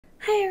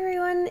Hi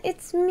everyone,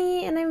 it's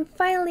me and I'm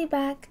finally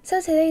back. So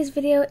today's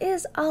video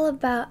is all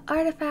about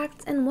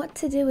artifacts and what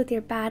to do with your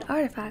bad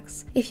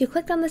artifacts. If you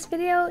clicked on this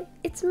video,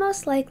 it's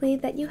most likely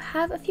that you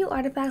have a few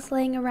artifacts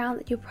laying around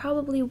that you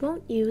probably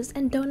won't use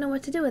and don't know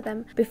what to do with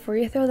them. Before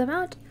you throw them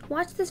out,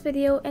 watch this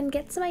video and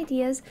get some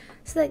ideas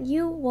so that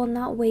you will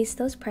not waste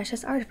those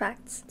precious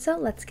artifacts. So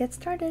let's get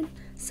started.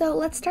 So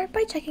let's start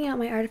by checking out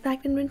my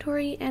artifact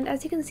inventory, and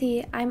as you can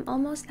see, I'm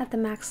almost at the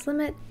max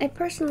limit. I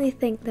personally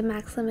think the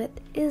max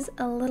limit is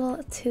a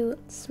little too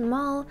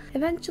small.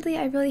 Eventually,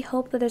 I really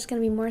hope that there's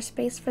going to be more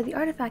space for the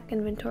artifact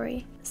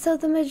inventory. So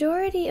the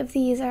majority of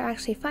these are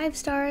actually 5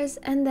 stars,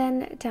 and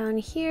then down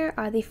here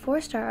are the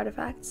 4-star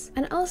artifacts.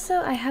 And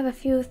also I have a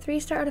few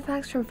 3-star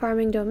artifacts from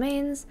farming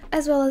domains,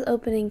 as well as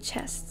opening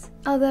chests.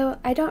 Although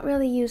I don't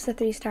really use the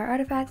 3-star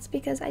artifacts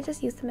because I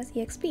just use them as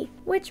EXP.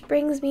 Which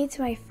brings me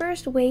to my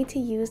first way to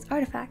use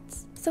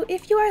artifacts. So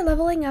if you are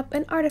leveling up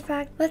an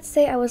artifact, let's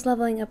say I was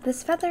leveling up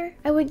this feather,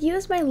 I would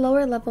use my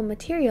lower level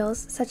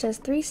materials, such as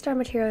 3-star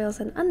materials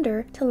and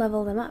under, to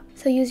level them up.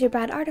 So use your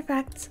bad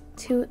artifacts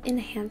to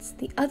enhance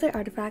the other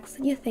artifacts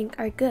that you think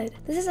are good.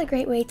 This is a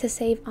great way to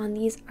save on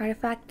these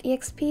artifact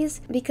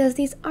EXPs because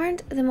these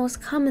aren't the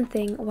most common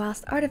thing,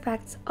 whilst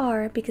artifacts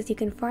are, because you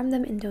can farm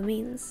them in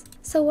domains.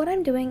 So what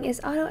I'm doing is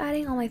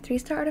auto-adding all my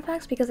 3-star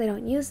artifacts because I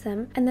don't use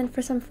them, and then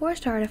for some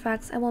 4-star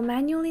artifacts I will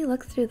manually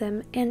look through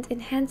them and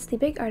enhance the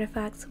big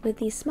artifacts with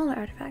these smaller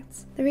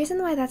artifacts. The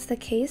reason why that's the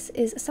case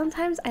is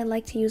sometimes I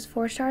like to use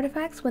 4-star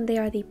artifacts when they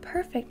are the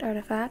perfect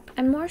artifact.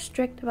 I'm more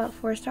strict about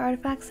 4-star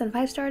artifacts than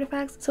 5-star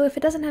artifacts, so if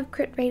it doesn't have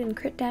crit rate and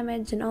crit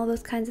damage and all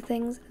those kinds of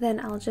things, then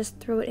I'll just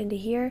throw it into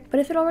here. But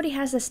if it already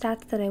has the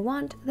stats that I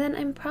want, then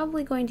I'm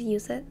probably going to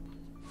use it.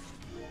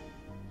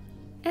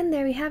 And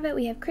there we have it,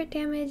 we have crit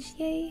damage,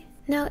 yay!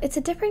 Now, it's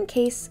a different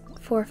case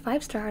for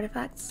 5-star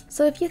artifacts.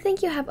 So if you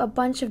think you have a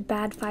bunch of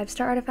bad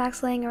 5-star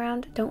artifacts laying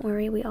around, don't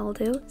worry, we all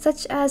do.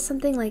 Such as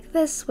something like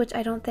this, which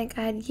I don't think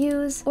I'd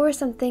use, or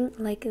something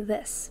like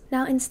this.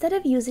 Now, instead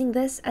of using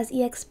this as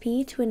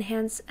EXP to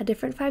enhance a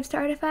different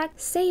 5-star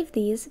artifact, save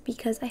these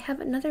because I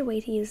have another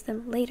way to use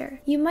them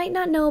later. You might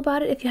not know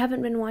about it if you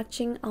haven't been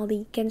watching all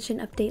the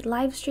Genshin update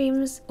live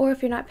streams, or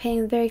if you're not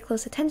paying very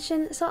close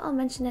attention, so I'll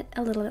mention it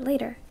a little bit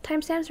later.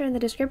 Timestamps are in the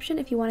description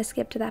if you want to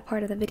skip to that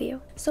part of the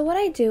video. So what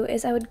I do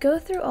is I would go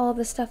through all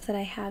the stuff that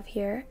I have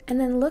here and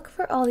then look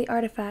for all the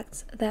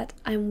artifacts that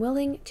I'm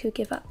willing to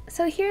give up.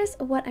 So here's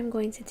what I'm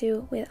going to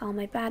do with all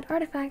my bad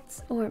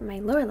artifacts, or my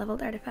lower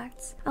leveled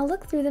artifacts. I'll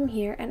look through them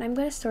here and I'm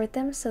going to sort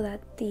them so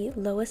that the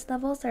lowest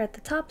levels are at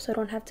the top so I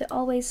don't have to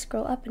always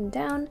scroll up and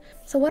down.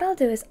 So what I'll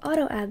do is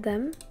auto add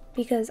them,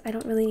 because I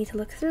don't really need to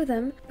look through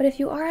them. But if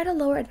you are at a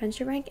lower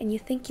adventure rank and you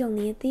think you'll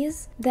need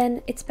these,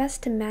 then it's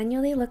best to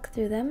manually look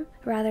through them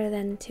rather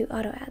than to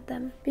auto add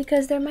them,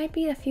 because there might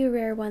be a few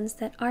rare ones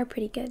that are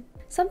pretty good.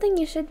 Something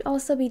you should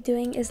also be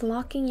doing is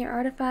locking your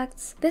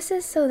artifacts. This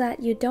is so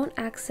that you don't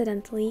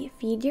accidentally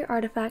feed your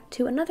artifact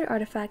to another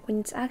artifact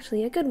when it's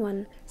actually a good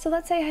one. So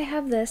let's say I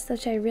have this,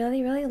 which I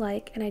really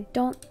like, and I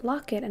don't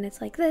lock it and it's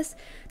like this.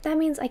 That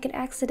means I could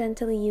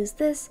accidentally use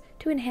this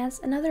to enhance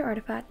another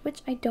artifact,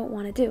 which I don't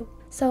want to do.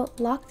 So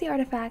lock the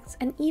artifacts,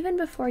 and even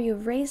before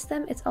you've raised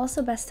them, it's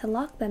also best to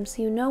lock them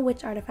so you know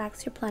which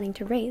artifacts you're planning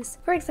to raise.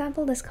 For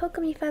example, this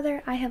Kokomi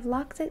feather, I have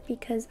locked it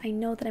because I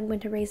know that I'm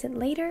going to raise it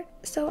later.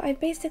 So I've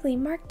basically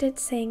marked it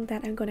saying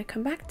that I'm going to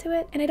come back to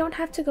it, and I don't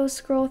have to go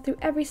scroll through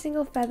every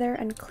single feather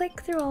and click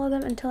through all of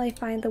them until I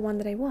find the one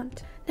that I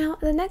want. Now,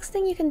 the next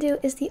thing you can do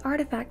is the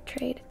artifact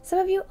trade. Some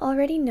of you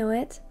already know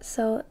it,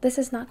 so this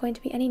is not going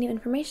to be any new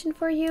information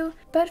for you,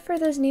 but for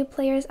those new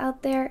players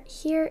out there,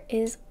 here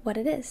is what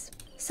it is.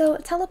 So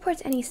teleport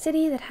to any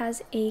city that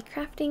has a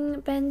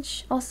crafting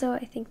bench. Also,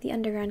 I think the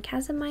underground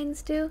chasm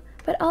mines do.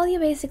 But all you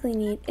basically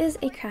need is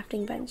a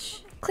crafting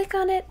bench. Click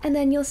on it and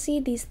then you'll see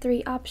these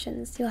 3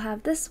 options. You'll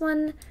have this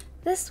one,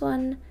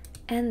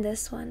 and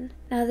this one.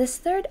 Now this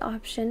third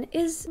option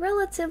is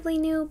relatively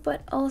new,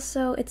 but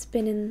also it's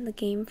been in the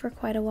game for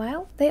quite a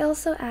while. They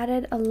also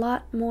added a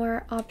lot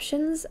more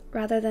options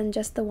rather than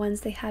just the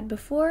ones they had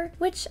before,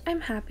 which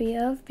I'm happy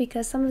of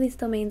because some of these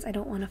domains I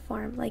don't want to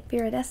farm, like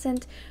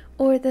Viridescent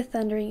or the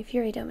Thundering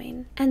Fury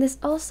domain. And this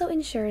also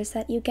ensures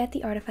that you get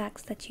the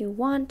artifacts that you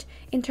want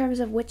in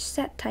terms of which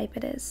set type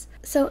it is.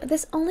 So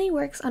this only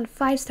works on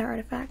 5-star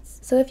artifacts.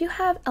 So if you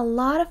have a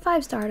lot of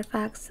 5-star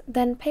artifacts,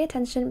 then pay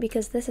attention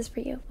because this is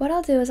for you. What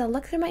I'll do is I'll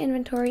look through my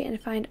inventory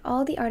and find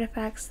all the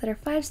artifacts that are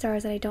 5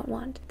 stars that I don't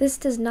want. This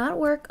does not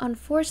work on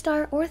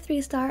 4-star or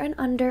 3-star and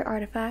under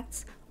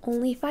artifacts,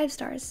 only 5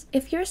 stars.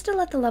 If you're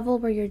still at the level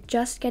where you're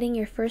just getting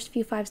your first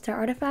few 5-star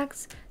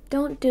artifacts,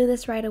 don't do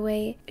this right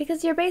away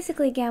because you're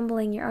basically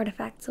gambling your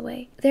artifacts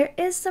away. There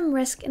is some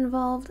risk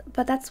involved,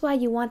 but that's why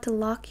you want to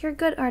lock your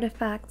good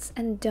artifacts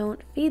and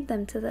don't feed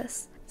them to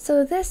this.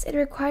 So this, it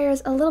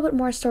requires a little bit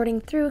more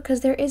sorting through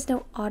because there is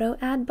no auto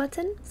add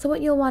button. So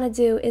what you'll want to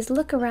do is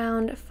look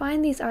around,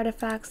 find these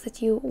artifacts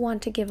that you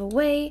want to give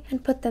away,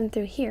 and put them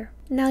through here.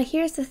 Now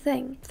here's the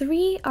thing,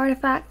 3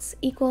 artifacts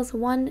equals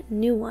 1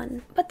 new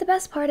one. But the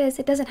best part is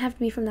it doesn't have to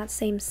be from that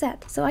same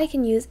set. So I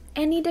can use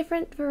any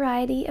different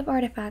variety of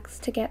artifacts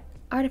to get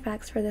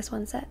artifacts for this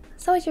one set.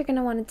 So what you're going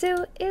to want to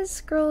do is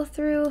scroll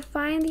through,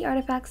 find the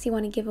artifacts you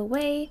want to give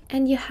away,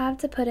 and you have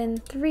to put in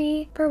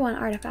 3 per 1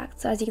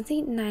 artifact. So as you can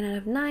see, 9 out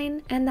of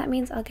 9, and that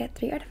means I'll get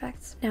 3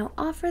 artifacts. Now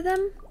offer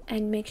them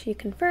and make sure you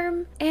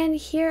confirm, and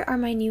here are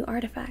my new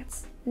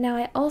artifacts. Now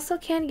I also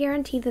can't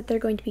guarantee that they're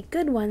going to be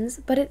good ones,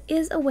 but it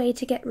is a way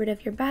to get rid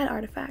of your bad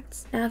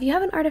artifacts. Now if you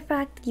have an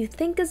artifact that you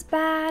think is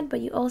bad,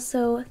 but you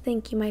also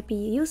think you might be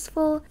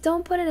useful,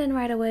 don't put it in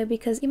right away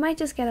because you might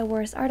just get a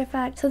worse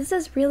artifact. So this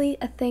is really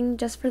a thing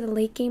just for the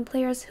late game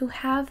players who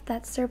have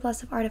that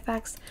surplus of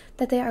artifacts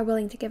that they are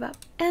willing to give up.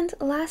 And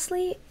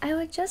lastly, I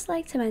would just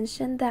like to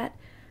mention that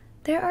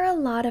there are a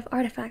lot of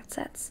artifact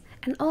sets,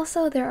 and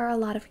also there are a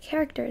lot of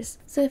characters.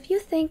 So if you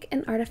think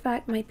an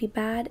artifact might be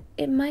bad,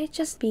 it might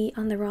just be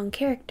on the wrong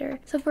character.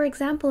 So for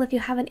example, if you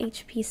have an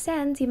HP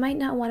Sans, you might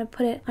not want to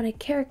put it on a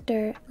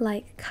character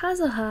like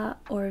Kazuha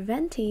or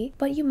Venti,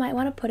 but you might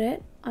want to put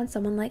it on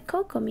someone like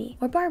Kokomi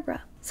or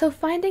Barbara. So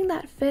finding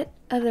that fit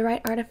of the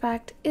right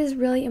artifact is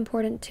really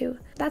important too.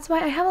 That's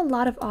why I have a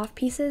lot of off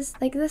pieces.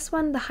 Like this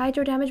one, the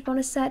Hydro damage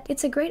bonus set,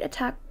 it's a great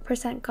attack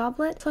 %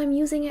 goblet, so I'm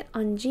using it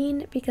on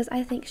Jean because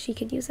I think she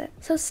could use it.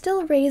 So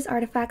still raise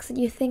artifacts that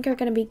you think are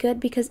going to be good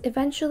because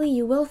eventually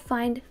you will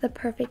find the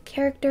perfect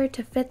character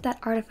to fit that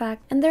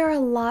artifact, and there are a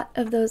lot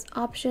of those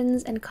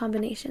options and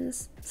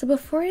combinations. So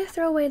before you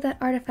throw away that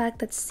artifact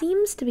that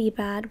seems to be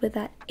bad with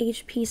that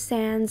HP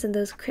Sans and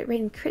those crit rate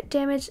and crit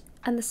damage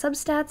and the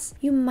substats,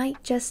 you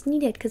might just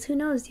need it because who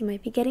knows, you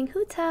might be getting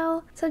Hu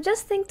Tao. So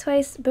just think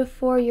twice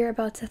before you're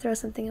about to throw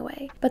something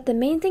away. But the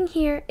main thing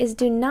here is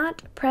do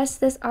not press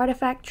this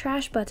artifact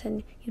trash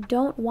button. You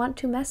don't want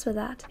to mess with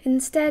that.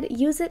 Instead,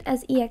 use it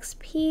as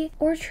EXP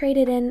or trade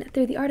it in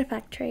through the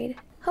artifact trade.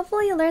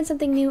 Hopefully you learned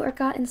something new or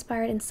got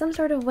inspired in some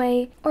sort of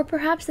way, or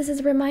perhaps this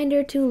is a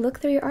reminder to look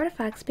through your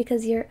artifacts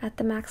because you're at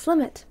the max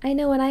limit. I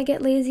know when I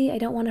get lazy, I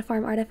don't want to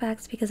farm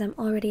artifacts because I'm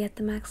already at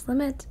the max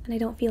limit and I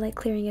don't feel like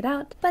clearing it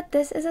out, but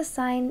this is a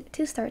sign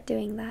to start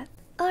doing that.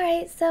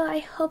 Alright, so I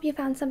hope you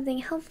found something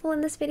helpful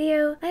in this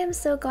video. I am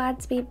so glad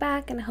to be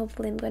back and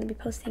hopefully I'm going to be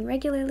posting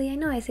regularly. I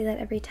know I say that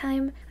every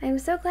time. I am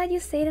so glad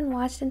you stayed and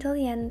watched until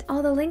the end.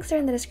 All the links are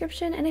in the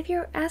description, and if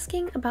you're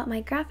asking about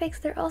my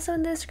graphics, they're also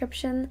in the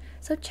description,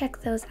 so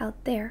check those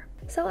out there.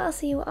 So I'll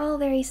see you all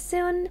very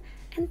soon,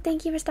 and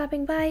thank you for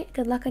stopping by.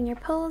 Good luck on your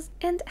polls,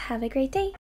 and have a great day!